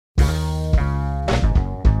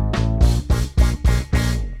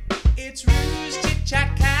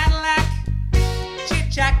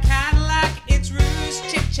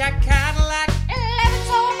chit-chat Cadillac. Love it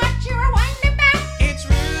so much you're a winding back. It's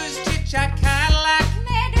Ruse chit-chat Cadillac.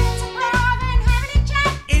 They're doing some prov and having a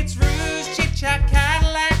chat. It's Ruse chit-chat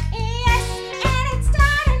Cadillac. Yes, and it's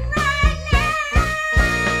starting right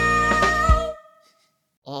now.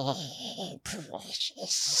 Oh,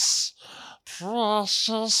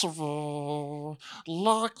 precious Rue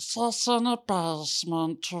locks us in a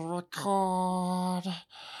basement to record.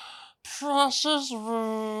 Precious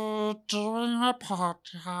Rue doing a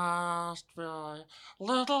podcast where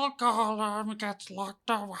little Gollum gets locked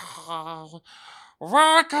away.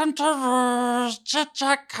 Welcome to Rue's Chit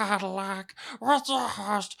Chat Cadillac with your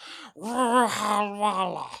host, Rue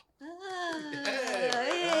Halwala.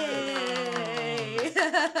 Hey.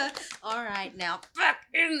 All right, now back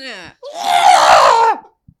in there.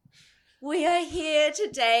 We are here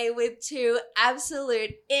today with two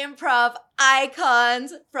absolute improv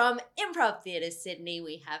icons from Improv Theatre Sydney.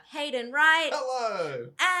 We have Hayden Wright Hello.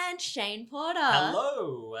 and Shane Porter.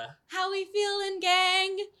 Hello. How we feeling,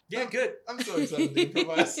 gang? Yeah, good. I'm so excited to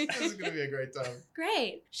improvise. This is going to be a great time.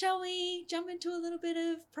 Great. Shall we jump into a little bit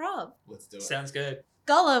of prov? Let's do it. Sounds good.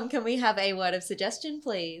 Gollum, can we have a word of suggestion,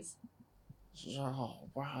 please? Your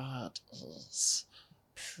word is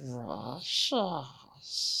precious.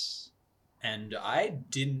 And I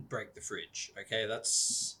didn't break the fridge. Okay,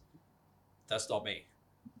 that's not me.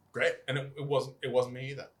 Great. And it wasn't me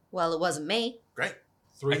either. Well, it wasn't me. Great.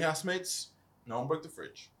 3 housemates. No one broke the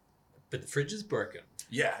fridge. But the fridge is broken,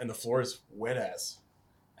 Yeah, and the floor is wet as.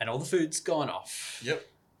 and all the food's gone off. Yep.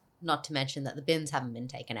 Not to mention that the bins haven't been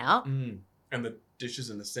taken out. And the dishes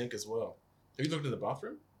in the sink as well. Have you looked in the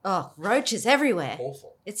bathroom? Oh, roaches everywhere.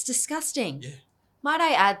 Awful. It's disgusting. Yeah. Might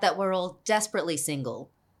I add that we're all desperately single.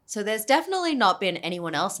 So there's definitely not been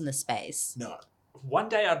anyone else in the space. No. One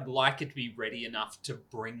day I'd like it to be ready enough to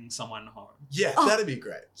bring someone home. Yeah, Oh. that'd be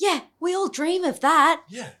great. Yeah, we all dream of that.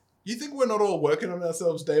 Yeah. You think we're not all working on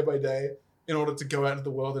ourselves day by day in order to go out into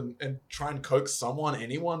the world and try and coax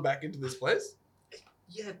anyone back into this place?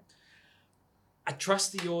 Yeah. I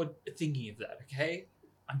trust that you're thinking of that, okay?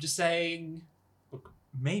 I'm just saying, look,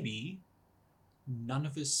 maybe none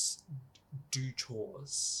of us do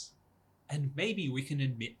chores. And maybe we can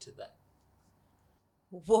admit to that.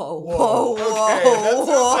 Whoa, Whoa, okay, that sounds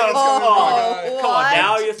like it's gonna be like Come on,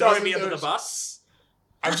 now you're throwing Doesn't me under the those- bus?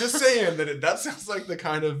 I'm just saying that sounds like the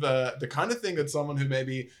kind of thing that someone who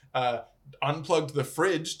maybe unplugged the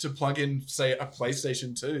fridge to plug in, say, a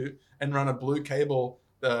PlayStation 2 and run a blue cable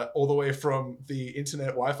all the way from the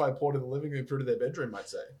internet Wi-Fi port in the living room through to their bedroom might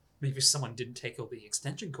say. Maybe if someone didn't take all the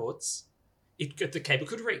extension cords, the cable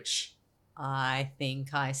could reach. I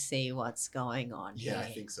think I see what's going on Yeah, here.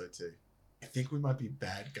 I think so too. I think we might be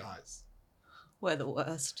bad guys. We're the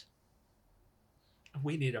worst.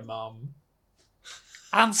 We need a mum.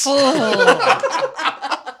 And so,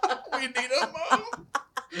 We need a mom.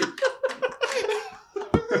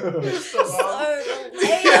 So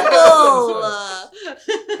relatable.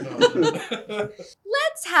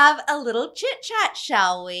 Let's have a little chit chat,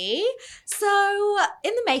 shall we? So,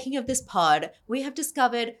 in the making of this pod, we have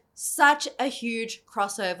discovered such a huge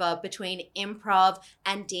crossover between improv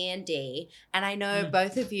and D&D, and I know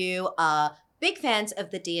both of you are big fans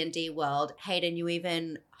of the D&D world. Hayden, you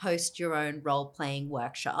even host your own role-playing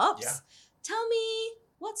workshops. Yeah. Tell me,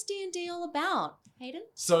 what's D&D all about, Hayden?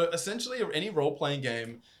 So essentially, any role-playing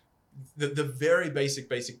game, the very basic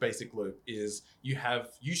loop is you have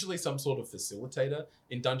usually some sort of facilitator.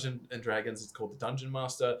 In Dungeons and Dragons, it's called the Dungeon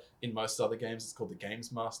Master. In most other games, it's called the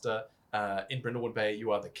Games Master. In Brindlewood Bay,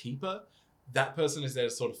 you are the Keeper. That person is there to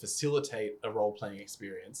sort of facilitate a role-playing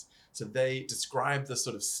experience. So they describe the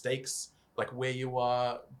sort of stakes, like where you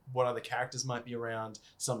are, what other characters might be around,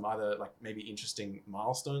 some other like maybe interesting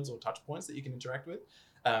milestones or touch points that you can interact with.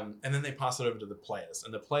 And then they pass it over to the players,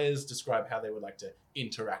 and the players describe how they would like to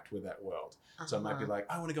interact with that world. So it might be like,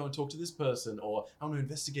 I want to go and talk to this person, or I want to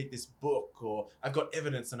investigate this book, or I've got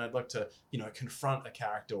evidence and I'd like to, confront a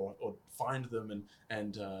character or find them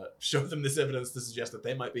and show them this evidence to suggest that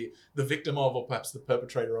they might be the victim of, or perhaps the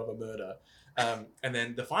perpetrator of a murder. And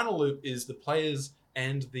then the final loop is the players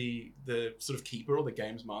and the sort of keeper or the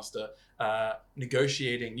games master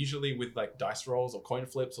negotiating, usually with like dice rolls or coin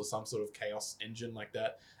flips or some sort of chaos engine like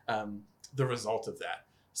that, the result of that.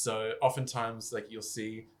 So oftentimes, like, you'll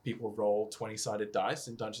see people roll 20-sided dice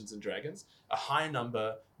in Dungeons and Dragons. A high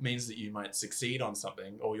number means that you might succeed on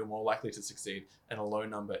something, or you're more likely to succeed, and a low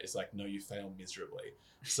number is like, no, you fail miserably.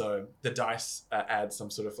 So the dice add some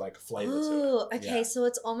sort of like flavor to it. Ooh, okay, Yeah. so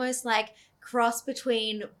it's almost like cross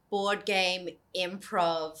between board game,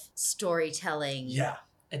 improv, storytelling, Yeah.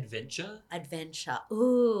 Adventure? adventure.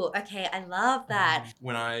 Ooh, okay, I love that.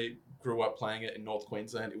 When I grew up playing it in North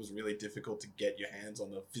Queensland, it was really difficult to get your hands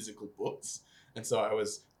on the physical books. And so I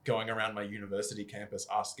was going around my university campus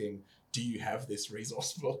asking, do you have this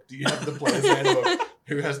resource book? Do you have the player's handbook?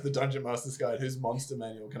 Who has the Dungeon Master's Guide? Whose monster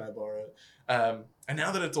manual can I borrow? And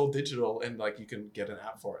now that it's all digital and like you can get an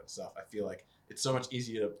app for it and stuff, I feel like it's so much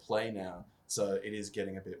easier to play now. So it is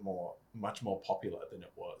getting much more popular than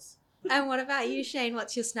it was. And what about you, Shane?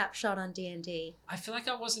 What's your snapshot on D&D? I feel like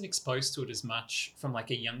I wasn't exposed to it as much from like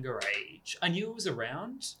a younger age. I knew it was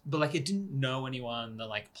around, but like I didn't know anyone that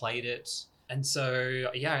like played it. And so,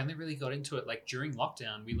 yeah, I only really got into it like during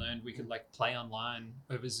lockdown. We learned we could like play online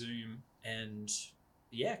over Zoom and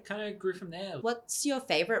yeah, kind of grew from there. What's your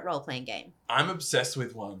favorite role-playing game? I'm obsessed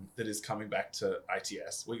with one that is coming back to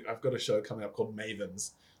ITS. I've got a show coming up called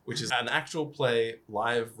Mavens, which is an actual play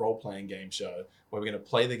live role-playing game show where we're going to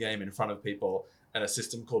play the game in front of people and a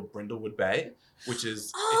system called Brindlewood Bay, which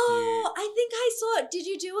is I think I saw it. Did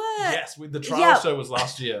you do it? Yes, the trial show was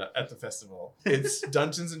last year at the festival. It's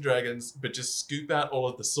Dungeons and Dragons, but just scoop out all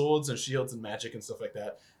of the swords and shields and magic and stuff like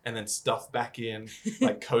that, and then stuff back in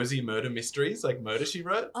like cozy murder mysteries, like Murder, She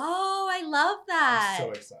Wrote. Oh, I love that. I'm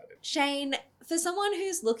so excited. Shane, for someone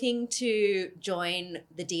who's looking to join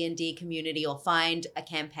the D&D community or find a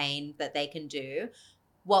campaign that they can do,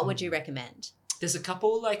 what would you recommend? There's a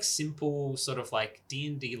couple like simple sort of like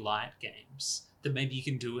D&D light games that maybe you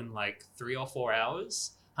can do in like 3 or 4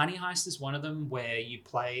 hours. Honey Heist is one of them where you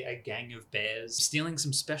play a gang of bears stealing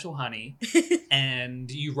some special honey and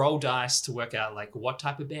you roll dice to work out like what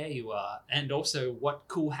type of bear you are and also what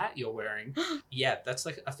cool hat you're wearing. Yeah, that's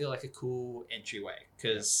like, I feel like a cool entryway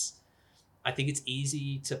because I think it's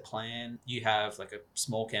easy to plan. You have like a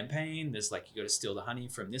small campaign. There's like, you got to steal the honey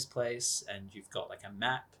from this place and you've got like a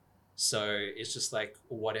map. So it's just like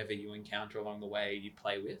whatever you encounter along the way you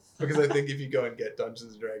play with. Because I think if you go and get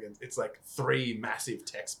Dungeons & Dragons, it's like 3 massive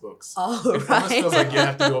textbooks. Oh, it almost feels like you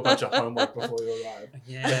have to do a bunch of homework before you arrive.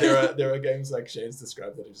 Yeah. But there are games like Shane's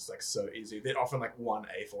described that are just like so easy. They're often like one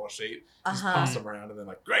A4 sheet. Just pass them around and then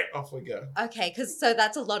like, great, off we go. Okay, so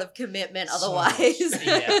that's a lot of commitment So otherwise.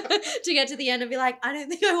 Yeah. To get to the end and be like, I don't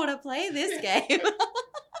think I want to play this game.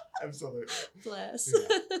 Absolutely. Bless.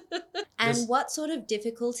 Yeah. And Just- what sort of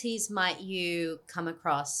difficulties might you come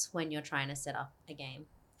across when you're trying to set up a game?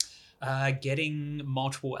 Getting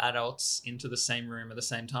multiple adults into the same room at the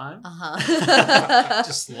same time.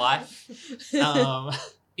 Just life.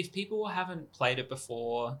 If people haven't played it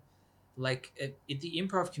before, like the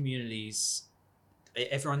improv communities,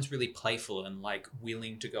 everyone's really playful and like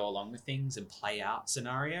willing to go along with things and play out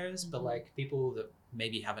scenarios. But like people that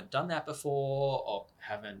maybe haven't done that before or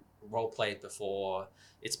haven't role played before,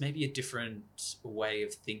 it's maybe a different way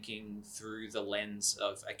of thinking through the lens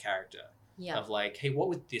of a character. Yeah. Of like, hey, what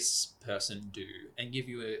would this person do? And give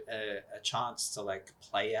you a chance to like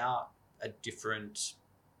play out a different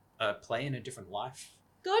play in a different life.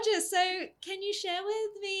 Gorgeous. So can you share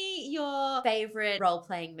with me your favorite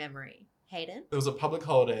role-playing memory, Hayden? There was a public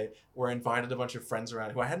holiday where I invited a bunch of friends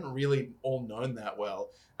around who I hadn't really all known that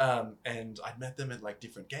well. And I'd met them at like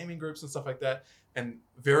different gaming groups and stuff like that. And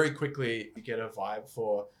very quickly you get a vibe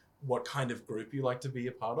for what kind of group you like to be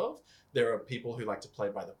a part of. There are people who like to play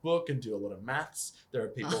by the book and do a lot of maths. There are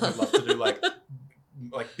people who love to do like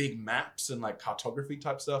big maps and like cartography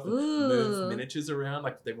type stuff and move miniatures around.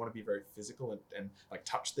 Like they want to be very physical and like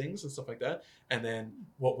touch things and stuff like that. And then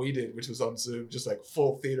what we did, which was on Zoom, just like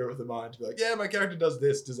full theater of the mind to be like, yeah, my character does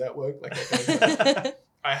this. Does that work? Like that kind of stuff.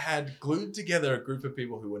 I had glued together a group of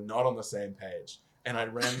people who were not on the same page. And I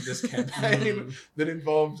ran this campaign that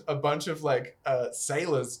involved a bunch of like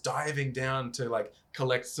sailors diving down to like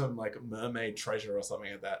collect some like mermaid treasure or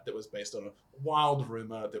something like that was based on a wild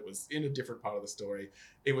rumor that was in a different part of the story.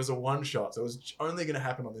 It was a one shot, so it was only going to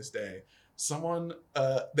happen on this day. Someone,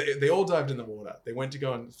 they all dived in the water. They went to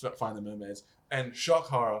go and find the mermaids. And shock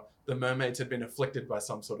horror, the mermaids had been afflicted by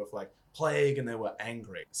some sort of like plague and they were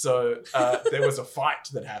angry. So there was a fight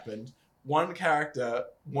that happened. One character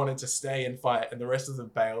wanted to stay and fight and the rest of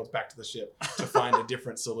them bailed back to the ship to find a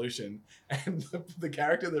different solution. And the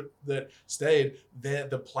character that stayed,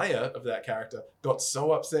 the player of that character got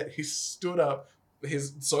so upset, he stood up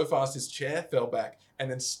so fast his chair fell back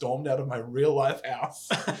and then stormed out of my real life house.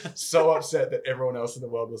 So upset that everyone else in the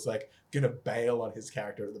world was like gonna bail on his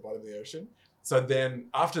character at the bottom of the ocean. So then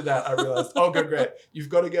after that, I realized, oh, good, great. You've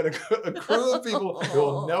got to get a crew of people who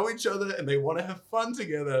all know each other and they want to have fun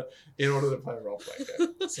together in order to play a role-playing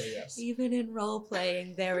game. So yes. Even in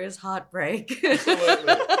role-playing, there is heartbreak.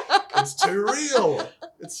 Absolutely. It's too real.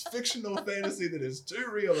 It's fictional fantasy that is too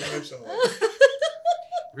real emotionally.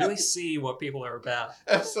 Really see what people are about.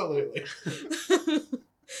 Absolutely.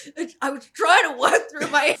 I was trying to work through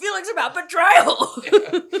my feelings about betrayal.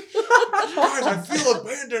 Guys, I feel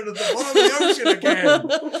abandoned at the bottom of the ocean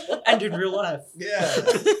again. And in real life. Yeah.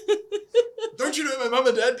 Don't you know my mum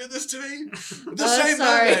and dad did this to me? The same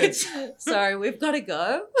sorry. mermaids. Sorry, we've got to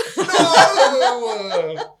go.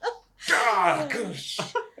 No! God, gosh.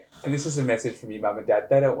 And this is a message from your mum and dad.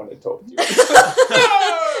 They don't want to talk to you.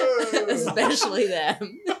 No! Especially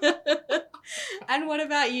them. And what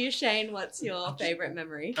about you, Shane? What's your favourite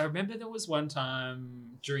memory? I remember there was one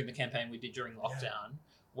time during the campaign we did during lockdown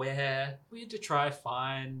where we had to try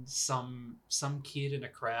find some kid in a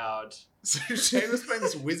crowd. So Shane was playing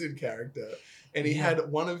this wizard character, and he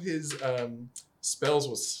had one of his spells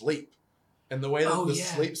was sleep. And the way that the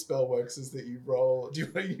sleep spell works is that you roll. You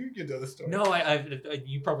can tell the story. No,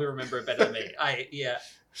 you probably remember it better than me.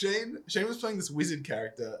 Shane was playing this wizard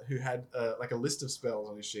character who had like a list of spells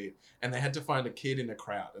on his sheet, and they had to find a kid in a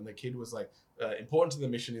crowd, and the kid was like important to the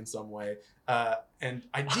mission in some way, and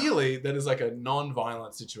ideally that is like a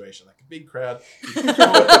non-violent situation, like a big crowd.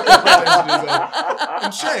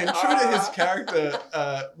 And Shane, true to his character,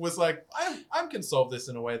 was like, I can solve this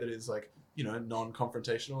in a way that is like, you know,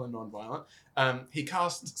 non-confrontational and non-violent. He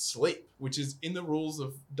cast Sleep, which is in the rules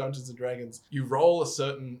of Dungeons and Dragons. You roll a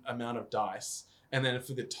certain amount of dice, and then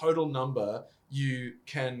for the total number, you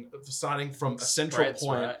can, starting from a central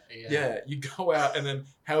point, you go out, and then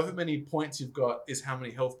however many points you've got is how many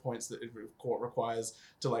health points that it requires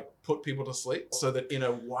to like put people to sleep, so that in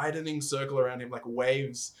a widening circle around him, like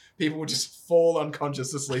waves, people would just fall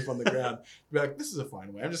unconscious asleep on the ground. Be like, this is a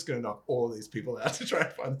fine way. I'm just going to knock all of these people out to try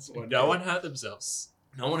and find this one. No one hurt themselves.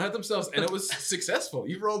 No one hurt themselves, and it was successful.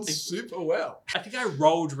 You rolled super well. I think I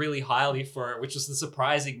rolled really highly for it, which was the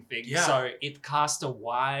surprising thing. Yeah. So it cast a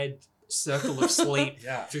wide circle of sleep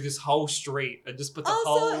through this whole street and just put the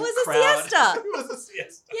whole so it was crowd. a siesta. It was a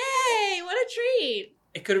siesta. Yay, what a treat.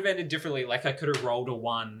 It could have ended differently. Like I could have rolled a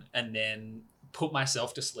 1 and then put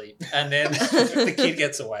myself to sleep, and then the kid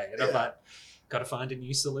gets away, and I'm like, got to find a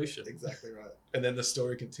new solution. Exactly right. And then the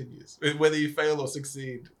story continues. Whether you fail or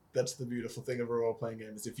succeed, that's the beautiful thing of a role-playing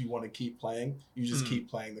game, is if you want to keep playing, you just keep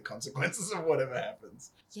playing the consequences of whatever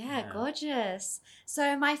happens. Yeah, gorgeous.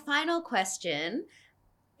 So my final question,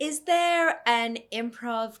 is there an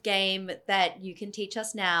improv game that you can teach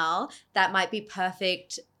us now that might be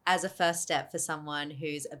perfect as a first step for someone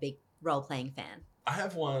who's a big role-playing fan? I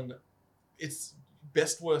have one. It's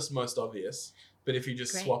best, worst, most obvious. But if you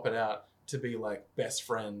just swap it out to be like best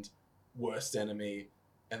friend, worst enemy,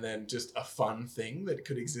 and then just a fun thing that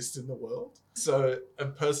could exist in the world. So a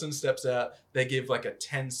person steps out, they give like a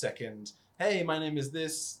 10-second, hey, my name is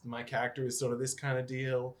this, my character is sort of this kind of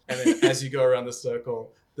deal. And then as you go around the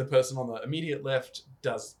circle, the person on the immediate left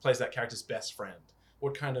plays that character's best friend.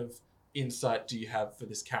 What kind of insight do you have for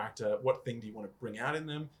this character? What thing do you want to bring out in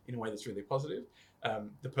them in a way that's really positive?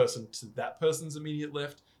 The person to that person's immediate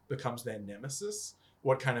left becomes their nemesis.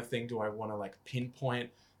 What kind of thing do I want to like pinpoint?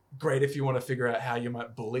 Great if you want to figure out how you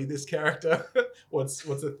might bully this character. what's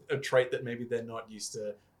a trait that maybe they're not used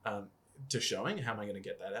to showing? How am I going to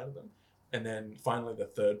get that out of them? And then finally, the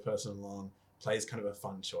third person along plays kind of a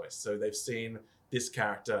fun choice. So they've seen this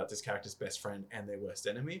character's best friend and their worst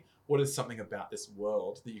enemy. What is something about this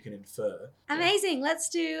world that you can infer? Amazing. Let's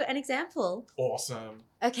do an example. Awesome.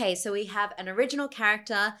 Okay, so we have an original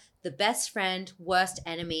character, the best friend, worst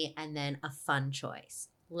enemy, and then a fun choice.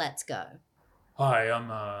 Let's go. Hi,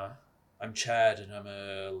 I'm Chad, and I'm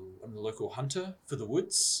the local hunter for the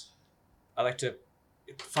woods. I like to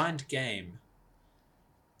find game.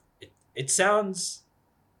 It sounds,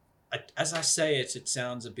 as I say it, it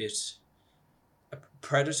sounds a bit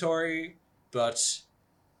predatory, but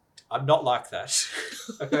I'm not like that.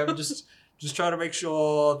 Okay, I'm just trying to make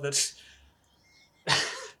sure that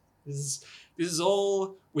this is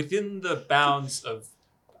all within the bounds of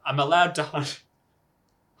I'm allowed to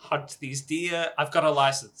hunt these deer. I've got a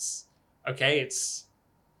license. Okay, it's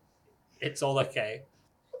all okay.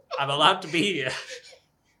 I'm allowed to be here.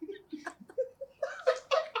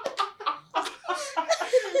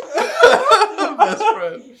 Best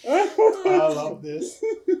friend. I love this.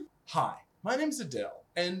 Hi, my name's Adele,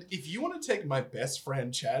 and if you want to take my best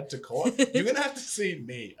friend Chad to court, you're going to have to see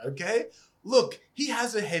me, okay? Look, he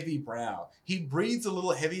has a heavy brow. He breathes a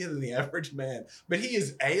little heavier than the average man, but he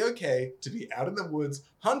is A-okay to be out in the woods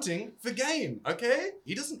hunting for game, okay?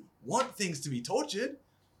 He doesn't want things to be tortured.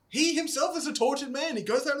 He himself is a tortured man. He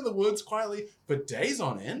goes out in the woods quietly for days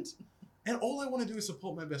on end, and all I want to do is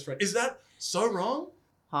support my best friend. Is that so wrong?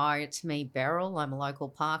 Hi, it's me, Beryl. I'm a local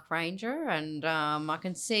park ranger, and I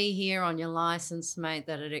can see here on your license, mate,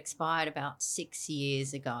 that it expired about 6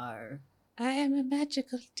 years ago. I am a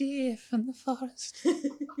magical deer from the forest.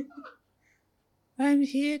 I'm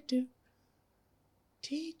here to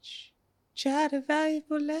teach Chad a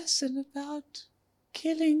valuable lesson about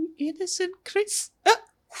killing innocent Chris. Got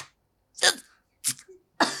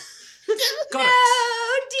No,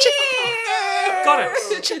 it. dear. Got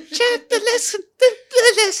it. Chad, the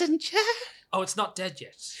lesson, Chad. Oh, it's not dead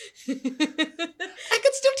yet. I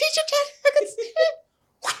can still teach you, Chad. I can still.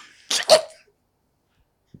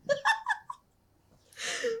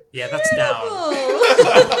 Yeah, that's down.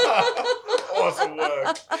 Awesome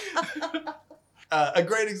work. A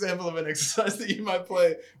great example of an exercise that you might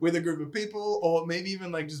play with a group of people, or maybe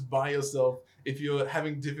even like just by yourself if you're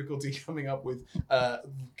having difficulty coming up with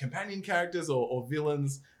companion characters or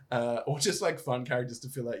villains, or just like fun characters to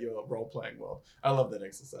fill out your role-playing world. I love that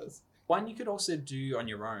exercise. One you could also do on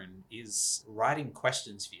your own is writing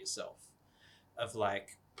questions for yourself of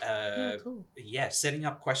like, Cool. setting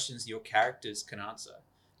up questions your characters can answer.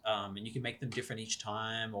 And you can make them different each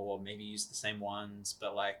time, or maybe use the same ones,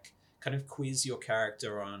 but like kind of quiz your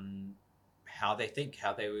character on how they think,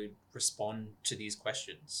 how they would respond to these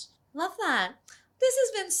questions. Love that. This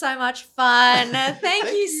has been so much fun. Thank Thank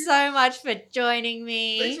you you. so much for joining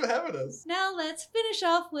me. Thanks for having us. Now let's finish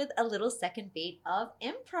off with a little second beat of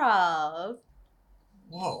improv.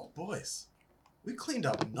 Whoa, boys. We cleaned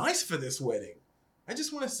up nice for this wedding. I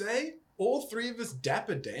just want to say, all three of us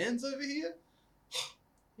dapper Dans over here.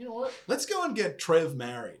 You know what? Let's go and get Trev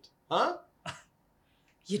married. Huh?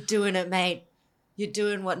 You're doing it, mate. You're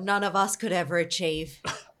doing what none of us could ever achieve.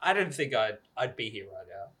 I don't think I'd be here right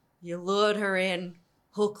now. You lured her in,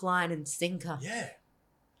 hook, line, and sinker. Yeah.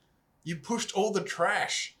 You pushed all the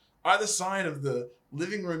trash either side of the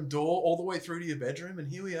living room door all the way through to your bedroom, and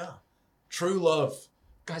here we are. True love.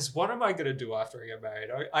 Guys, what am I gonna do after I get married?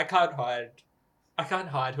 I can't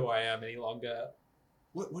hide who I am any longer.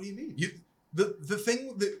 What do you mean? The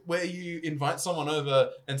thing that where you invite someone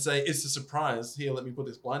over and say, it's a surprise, here, let me put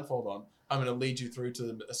this blindfold on. I'm going to lead you through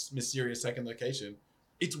to a mysterious second location.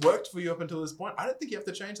 It's worked for you up until this point. I don't think you have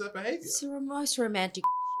to change that behavior. It's the most romantic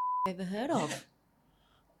I've ever heard of.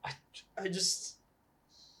 I just...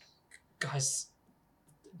 Guys,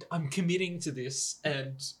 I'm committing to this,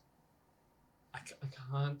 and I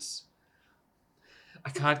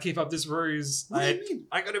can't keep up this ruse. What do you mean?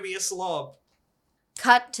 I gotta be a slob.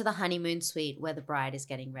 Cut to the honeymoon suite where the bride is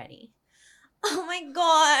getting ready. Oh my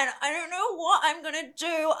god, I don't know what I'm gonna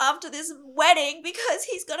do after this wedding because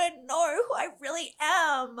he's gonna know who I really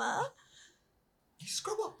am. You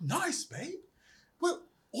scrub up nice, babe. Well,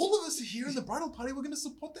 all of us are here in the bridal party. We're going to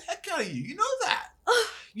support the heck out of you. You know that.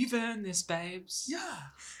 You've earned this, babes. Yeah.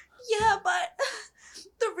 Yeah, but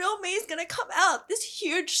the real me is gonna come out. This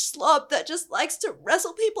huge slob that just likes to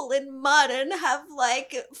wrestle people in mud and have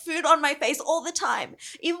like food on my face all the time.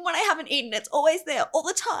 Even when I haven't eaten, it's always there all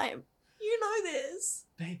the time. You know this.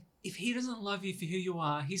 Babe, if he doesn't love you for who you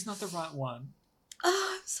are, he's not the right one. Oh,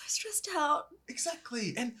 I'm so stressed out.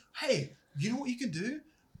 Exactly. And hey, you know what you can do?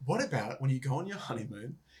 What about when you go on your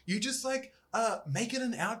honeymoon, you just like make it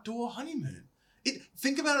an outdoor honeymoon?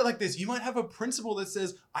 Think about it like this. You might have a principle that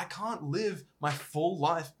says, I can't live my full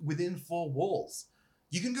life within four walls.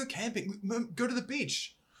 You can go camping, go to the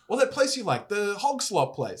beach, or that place you like, the hog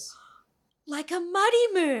slop place. Like a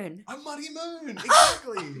muddy moon. A muddy moon,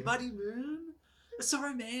 exactly. Muddy moon? It's so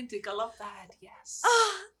romantic. I love that. Yes.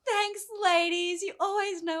 Oh, thanks, ladies. You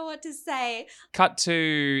always know what to say. Cut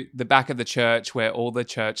to the back of the church where all the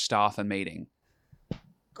church staff are meeting.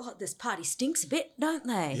 God, this party stinks a bit, don't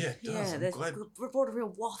they? Yeah, it does. I'm there's glad- brought a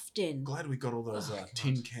real waft in. Glad we got all those Oh, God.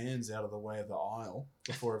 tin cans out of the way of the aisle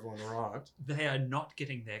before everyone arrived. They are not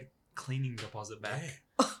getting their cleaning deposit back.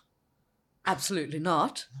 Yeah. Absolutely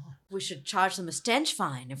not. No. We should charge them a stench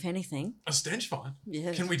fine, if anything. A stench fine?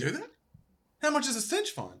 Yeah. Can we do that? How much is a stench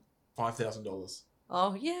fine? $5,000.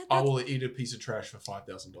 Oh, yeah. I That's... will eat a piece of trash for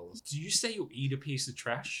 $5,000. Do you say you'll eat a piece of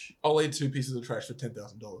trash? I'll eat 2 pieces of trash for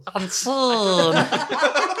 $10,000.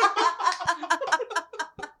 Unseen.